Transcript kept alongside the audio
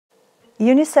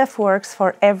UNICEF works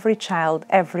for every child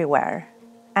everywhere,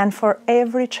 and for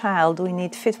every child we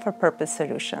need fit-for-purpose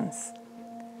solutions.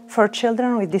 For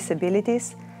children with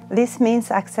disabilities, this means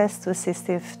access to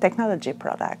assistive technology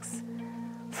products.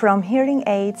 From hearing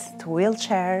aids to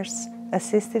wheelchairs,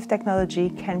 assistive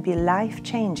technology can be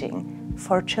life-changing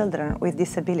for children with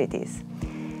disabilities.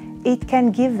 It can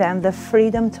give them the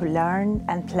freedom to learn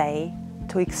and play,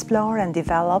 to explore and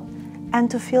develop,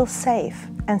 and to feel safe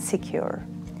and secure.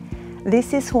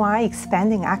 This is why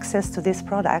expanding access to these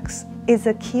products is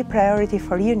a key priority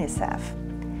for UNICEF.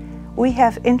 We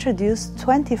have introduced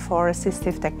 24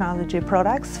 assistive technology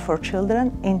products for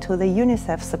children into the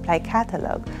UNICEF supply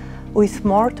catalogue, with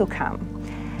more to come.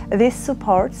 This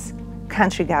supports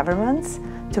country governments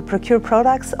to procure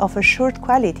products of assured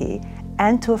quality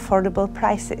and to affordable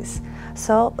prices,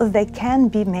 so they can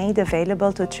be made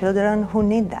available to children who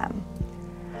need them.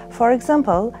 For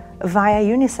example, via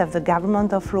UNICEF, the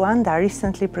government of Rwanda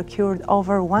recently procured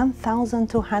over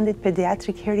 1,200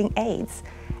 pediatric hearing aids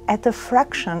at a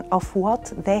fraction of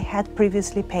what they had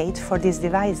previously paid for these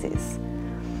devices.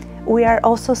 We are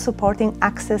also supporting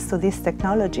access to these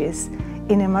technologies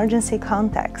in emergency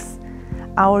contexts.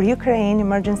 Our Ukraine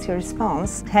emergency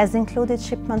response has included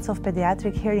shipments of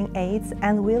pediatric hearing aids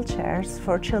and wheelchairs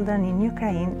for children in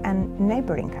Ukraine and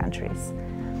neighboring countries.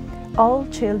 All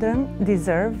children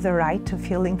deserve the right to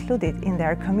feel included in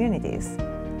their communities.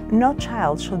 No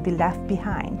child should be left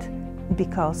behind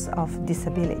because of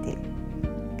disability.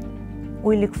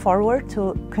 We look forward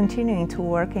to continuing to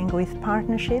working with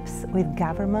partnerships with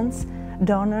governments,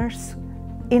 donors,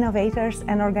 innovators,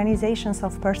 and organizations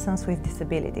of persons with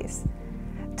disabilities.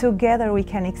 Together we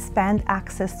can expand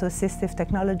access to assistive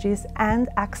technologies and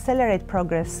accelerate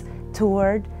progress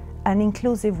toward an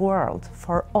inclusive world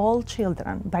for all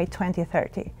children by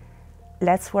 2030.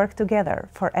 Let's work together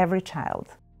for every child.